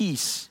be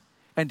peace,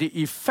 and the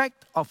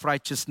effect of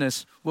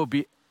righteousness will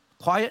be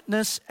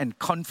quietness and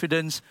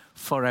confidence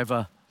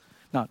forever.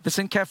 Now,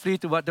 listen carefully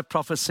to what the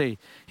prophet said.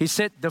 He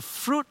said, the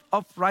fruit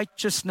of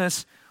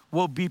righteousness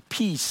will be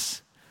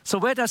peace. So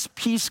where does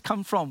peace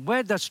come from?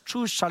 Where does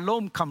true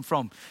shalom come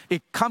from?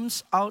 It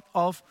comes out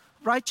of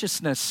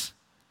righteousness.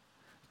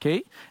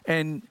 Okay?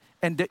 And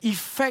the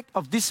effect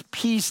of this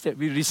peace that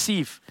we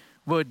receive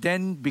will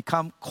then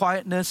become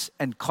quietness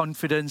and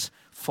confidence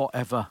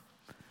forever.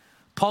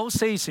 Paul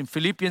says in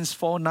Philippians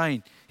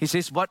 4:9, he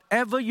says,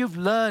 whatever you've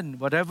learned,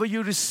 whatever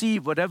you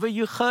receive, whatever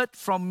you heard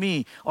from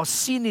me or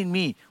seen in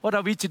me, what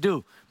are we to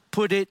do?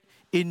 Put it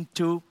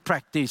into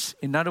practice.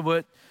 In other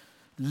words,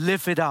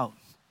 live it out.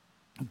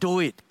 Do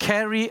it.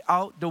 Carry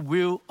out the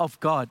will of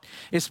God.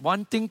 It's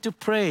one thing to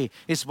pray.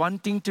 It's one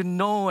thing to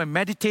know and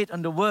meditate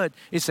on the Word.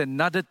 It's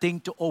another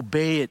thing to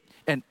obey it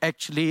and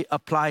actually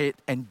apply it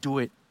and do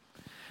it.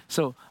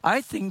 So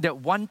I think that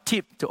one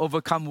tip to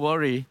overcome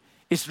worry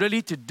is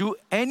really to do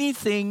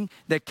anything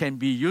that can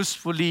be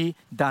usefully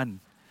done.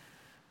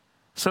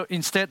 So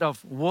instead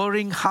of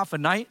worrying half a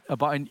night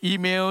about an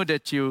email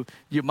that you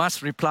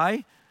must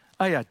reply,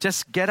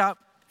 just get up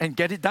and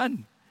get it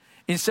done.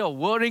 Instead of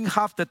worrying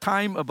half the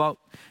time about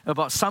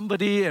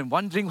somebody and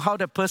wondering how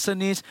the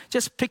person is,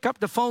 just pick up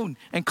the phone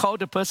and call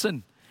the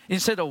person.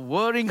 Instead of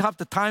worrying half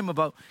the time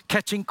about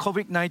catching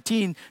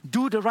COVID-19,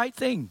 do the right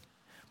thing.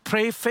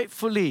 Pray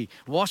faithfully,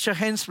 wash your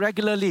hands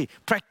regularly,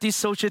 practice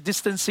social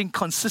distancing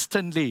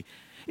consistently.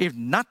 If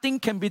nothing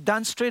can be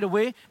done straight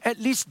away, at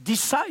least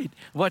decide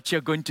what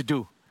you're going to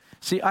do.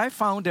 See, I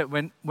found that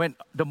when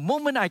the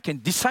moment I can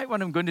decide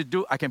what I'm going to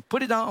do, I can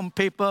put it down on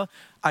paper,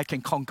 I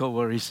can conquer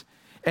worries.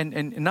 And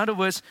in other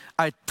words,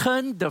 I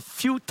turn the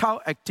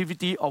futile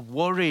activity of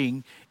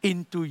worrying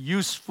into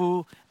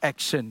useful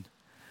action.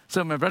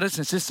 So my brothers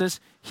and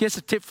sisters, here's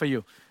a tip for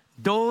you.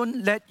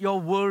 Don't let your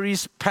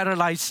worries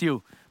paralyze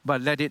you,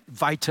 but let it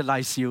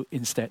vitalize you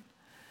instead.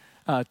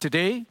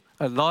 Today,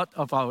 a lot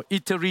of our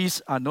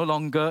eateries are no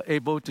longer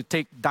able to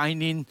take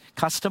dine-in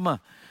customer.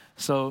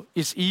 So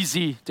it's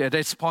easy to, at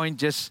this point,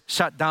 just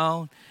shut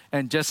down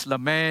and just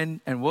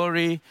lament and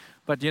worry.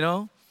 But you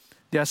know,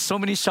 there are so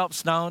many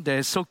shops now that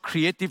are so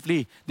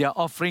creatively, they are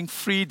offering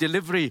free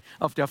delivery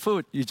of their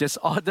food. You just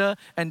order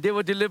and they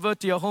will deliver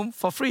to your home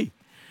for free.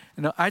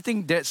 You know, I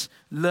think that's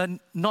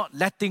not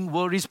letting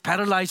worries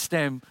paralyze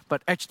them,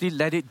 but actually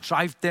let it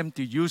drive them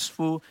to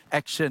useful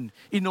action,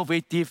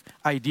 innovative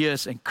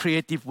ideas and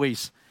creative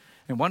ways.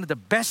 And one of the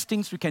best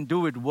things we can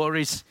do with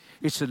worries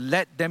is to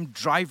let them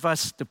drive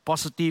us to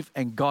positive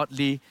and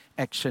godly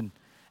action.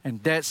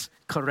 And that's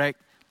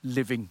correct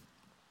living.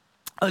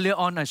 Earlier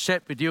on, I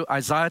shared with you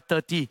Isaiah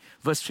 30,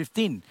 verse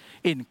 15.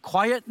 In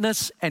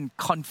quietness and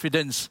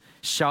confidence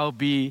shall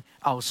be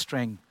our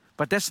strength.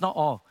 But that's not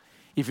all.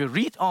 If you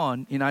read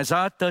on in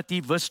Isaiah 30,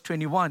 verse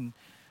 21,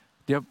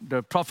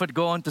 the prophet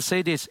go on to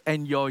say this,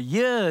 and your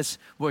ears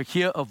will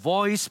hear a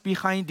voice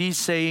behind thee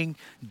saying,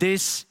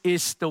 this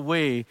is the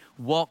way,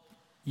 walk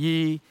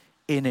ye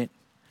in it.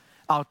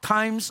 Our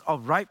times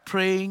of right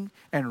praying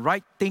and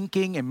right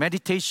thinking and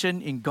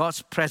meditation in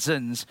God's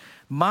presence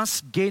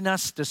must gain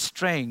us the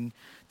strength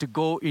to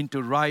go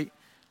into right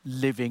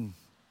living.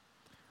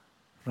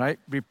 Right?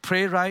 We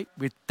pray right,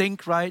 we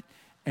think right,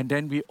 and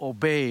then we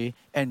obey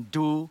and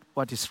do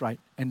what is right.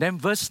 And then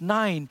verse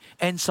 9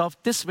 ends off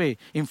this way.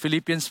 In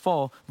Philippians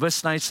 4,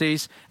 verse 9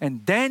 says,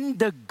 and then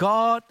the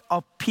God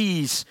of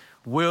peace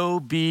will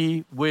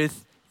be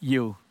with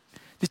you.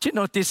 Did you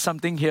notice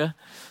something here?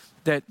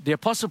 That the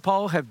Apostle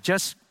Paul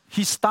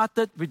he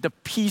started with the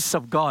peace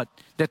of God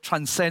that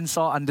transcends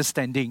all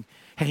understanding.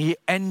 And he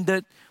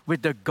ended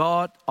with the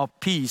God of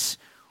peace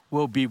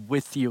will be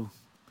with you.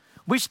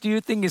 Which do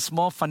you think is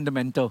more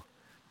fundamental?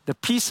 The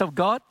peace of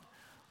God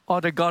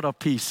or the God of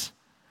peace?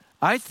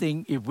 I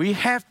think if we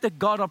have the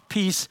God of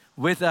peace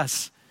with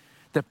us,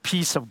 the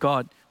peace of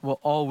God will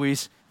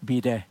always be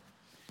there.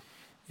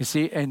 You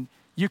see, and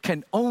you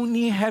can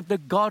only have the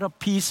God of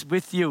peace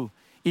with you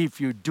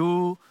if you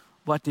do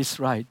what is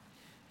right.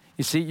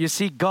 You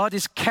see, God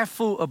is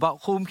careful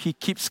about whom He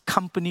keeps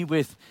company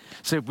with.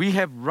 So if we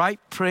have right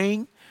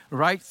praying,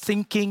 right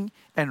thinking,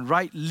 and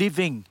right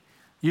living,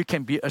 you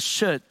can be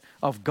assured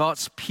of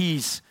God's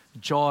peace,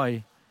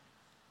 joy,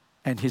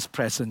 and His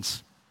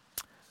presence.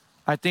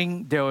 I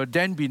think there will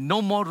then be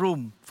no more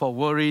room for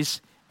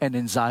worries and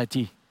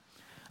anxiety.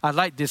 I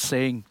like this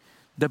saying,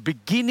 the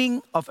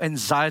beginning of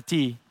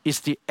anxiety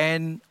is the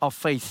end of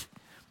faith,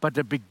 but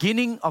the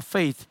beginning of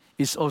faith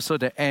is also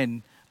the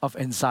end of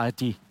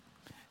anxiety.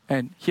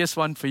 And here's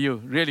one for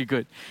you, really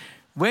good.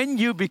 When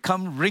you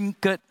become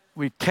wrinkled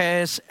with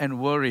cares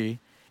and worry,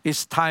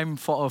 it's time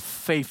for a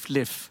faith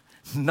lift.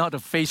 Not a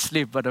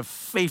facelift, but a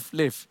faith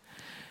lift.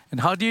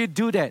 And how do you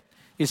do that?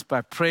 It's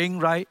by praying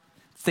right,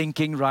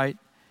 thinking right,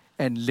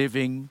 and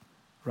living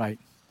right.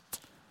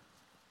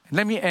 And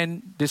let me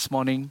end this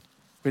morning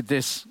with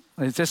this.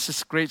 It's just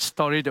this great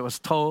story that was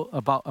told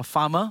about a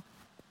farmer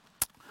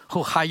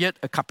who hired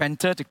a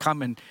carpenter to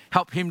come and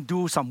help him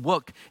do some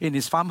work in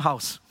his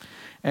farmhouse.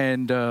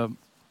 And the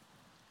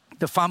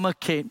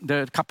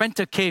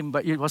carpenter came,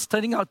 but it was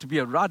turning out to be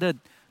a rather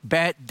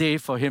bad day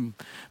for him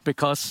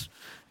because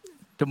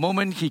the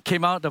moment he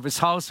came out of his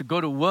house to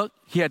go to work,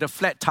 he had a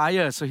flat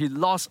tire, so he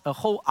lost a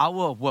whole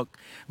hour of work.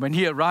 When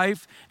he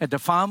arrived at the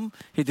farm,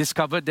 he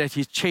discovered that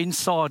his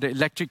chainsaw, the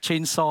electric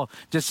chainsaw,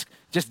 just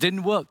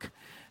didn't work.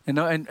 You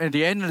know, and at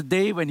the end of the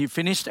day, when he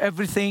finished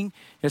everything,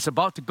 he was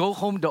about to go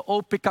home, the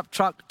old pickup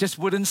truck just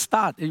wouldn't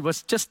start. It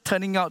was just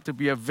turning out to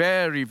be a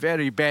very,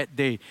 very bad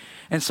day.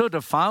 And so the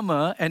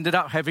farmer ended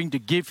up having to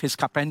give his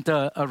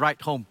carpenter a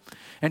ride home.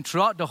 And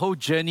throughout the whole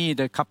journey,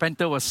 the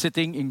carpenter was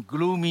sitting in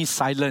gloomy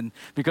silence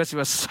because it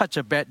was such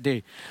a bad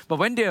day. But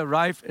when they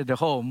arrived at the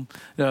home,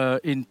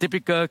 in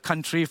typical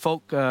country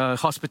folk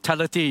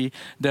hospitality,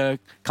 the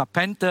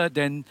carpenter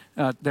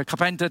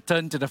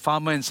turned to the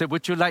farmer and said,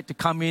 "Would you like to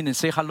come in and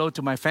say hello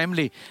to my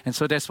family?" And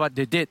so that's what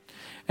they did.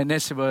 And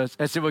as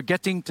they were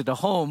getting to the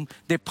home,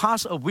 they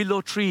passed a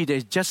willow tree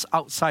that's just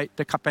outside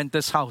the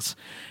carpenter's house.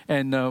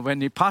 And when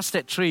they passed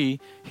that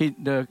tree,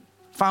 the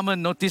farmer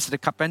noticed the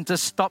carpenter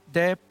stopped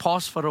there,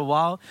 paused for a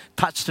while,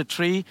 touched the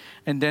tree,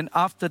 and then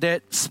after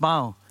that,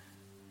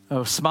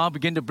 a smile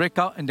began to break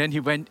out, and then he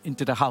went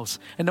into the house.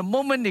 And the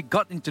moment he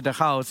got into the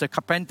house, the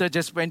carpenter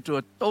just went through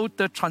a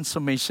total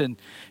transformation.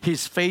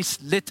 His face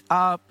lit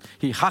up,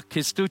 he hugged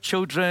his 2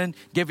 children,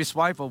 gave his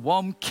wife a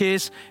warm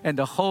kiss, and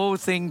the whole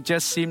thing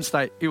just seems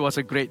like it was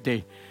a great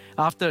day.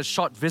 After a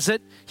short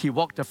visit, he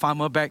walked the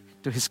farmer back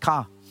to his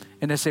car.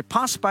 And as they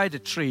passed by the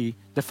tree,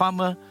 the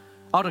farmer,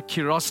 out of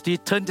curiosity,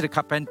 turned to the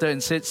carpenter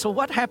and said, "So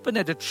what happened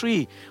at the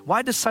tree?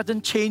 Why the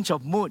sudden change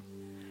of mood?"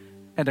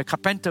 And the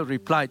carpenter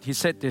replied, he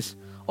said this,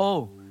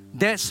 "Oh,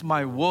 that's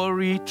my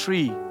worry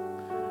tree.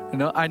 You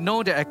know, I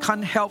know that I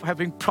can't help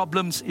having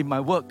problems in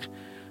my work,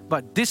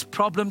 but these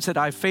problems that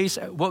I face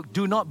at work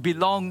do not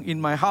belong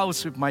in my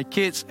house with my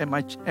kids and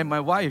my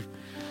wife.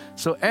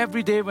 So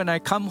every day when I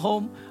come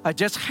home, I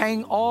just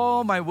hang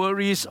all my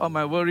worries on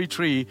my worry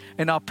tree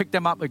and I'll pick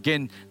them up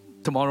again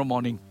tomorrow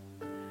morning.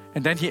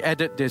 And then he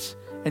added this.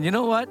 And you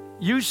know what?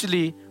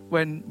 Usually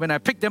when I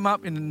pick them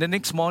up in the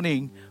next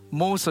morning,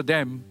 most of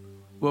them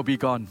will be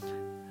gone.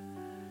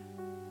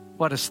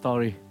 What a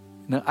story.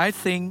 Now, I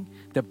think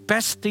the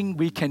best thing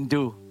we can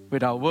do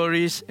with our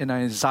worries and our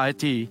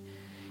anxiety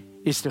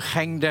is to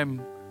hang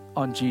them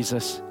on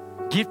Jesus.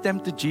 Give them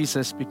to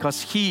Jesus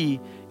because He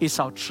is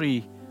our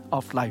tree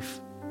of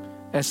life.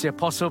 As the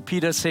Apostle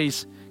Peter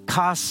says,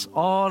 cast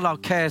all our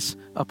cares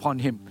upon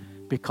Him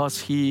because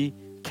He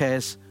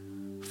cares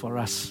for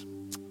us.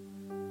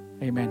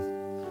 Amen.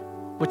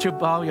 Would you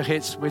bow your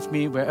heads with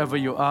me wherever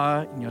you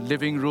are, in your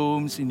living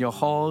rooms, in your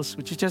halls?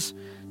 Would you just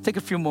take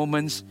a few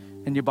moments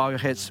and you bow your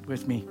heads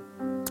with me?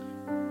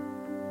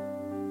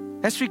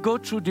 As we go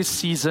through this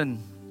season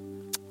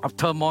of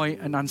turmoil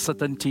and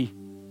uncertainty,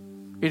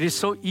 it is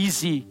so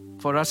easy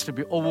for us to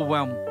be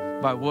overwhelmed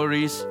by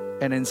worries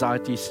and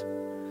anxieties.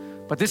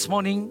 But this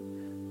morning,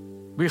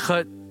 we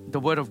heard the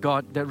word of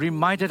God that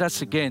reminded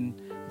us again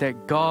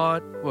that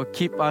God will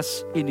keep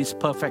us in His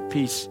perfect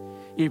peace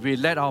if we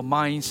let our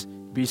minds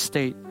be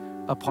stayed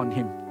upon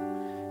Him.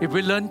 If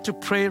we learn to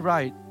pray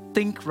right,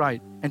 think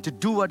right, and to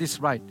do what is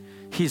right,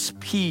 His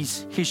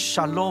peace, His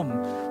shalom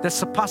that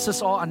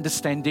surpasses all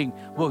understanding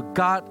will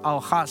guard our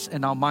hearts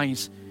and our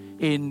minds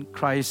in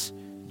Christ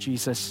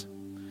Jesus.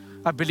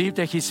 I believe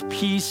that His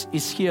peace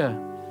is here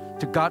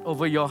to guard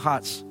over your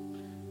hearts,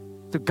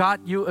 to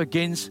guard you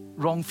against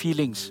wrong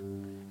feelings.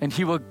 And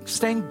He will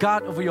stand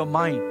guard over your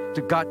mind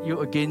to guard you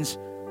against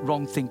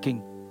wrong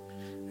thinking.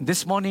 And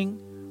this morning,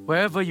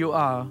 wherever you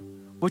are,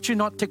 would you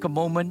not take a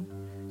moment,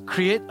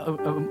 create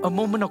a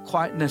moment of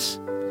quietness,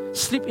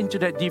 slip into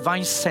that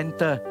divine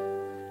center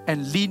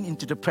and lean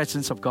into the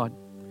presence of God.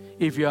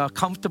 If you are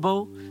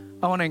comfortable,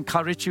 I want to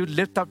encourage you,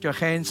 lift up your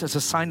hands as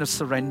a sign of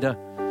surrender.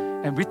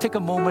 And we take a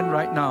moment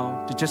right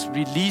now to just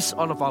release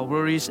all of our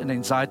worries and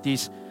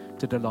anxieties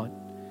to the Lord.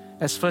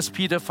 As 1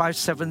 Peter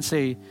 5:7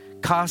 say,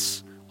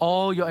 cast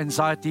all your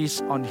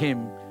anxieties on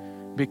Him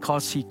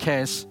because He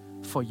cares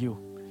for you.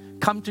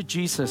 Come to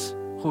Jesus,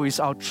 who is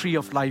our tree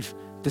of life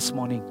this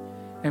morning.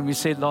 And we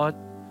say, Lord,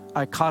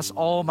 I cast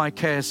all my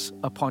cares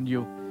upon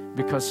you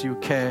because you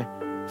care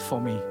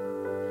for me.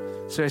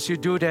 So as you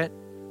do that,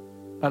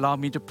 allow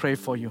me to pray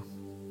for you.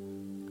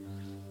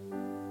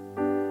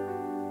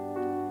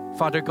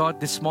 Father God,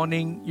 this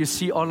morning, you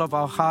see all of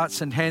our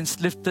hearts and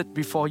hands lifted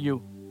before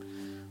you.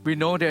 We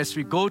know that as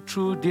we go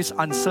through these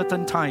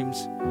uncertain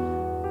times,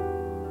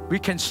 we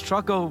can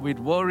struggle with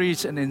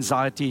worries and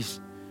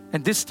anxieties.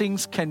 And these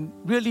things can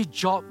really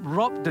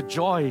rob the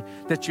joy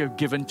that you have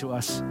given to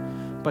us.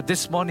 But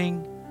this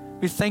morning,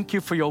 we thank you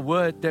for your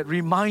word that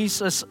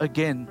reminds us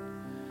again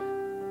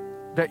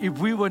that if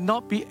we will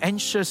not be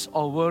anxious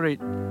or worried,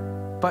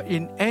 but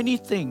in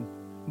anything,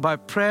 by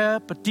prayer,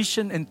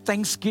 petition, and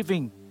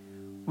thanksgiving,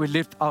 we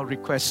lift our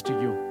request to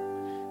you.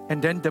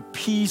 And then the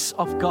peace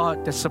of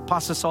God that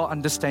surpasses all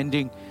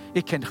understanding,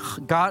 it can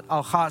guard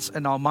our hearts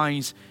and our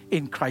minds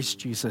in Christ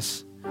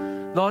Jesus.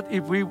 Lord,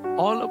 if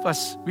all of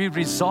us, we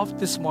resolve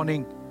this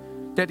morning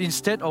that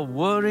instead of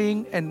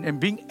worrying and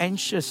being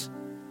anxious,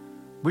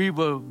 we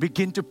will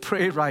begin to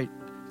pray right,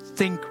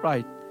 think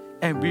right,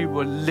 and we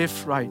will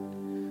live right,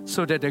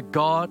 so that the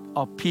God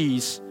of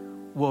peace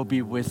will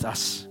be with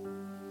us.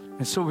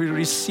 And so we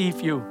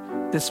receive you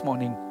this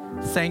morning.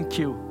 Thank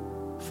you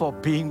for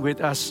being with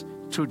us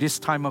through this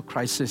time of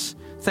crisis.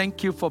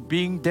 Thank you for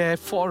being there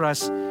for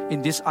us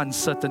in these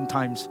uncertain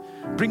times.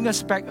 Bring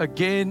us back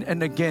again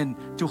and again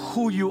to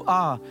who you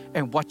are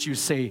and what you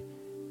say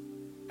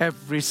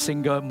every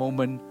single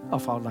moment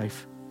of our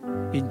life.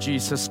 In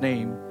Jesus'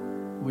 name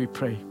we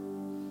pray.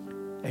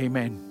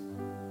 Amen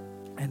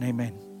and amen.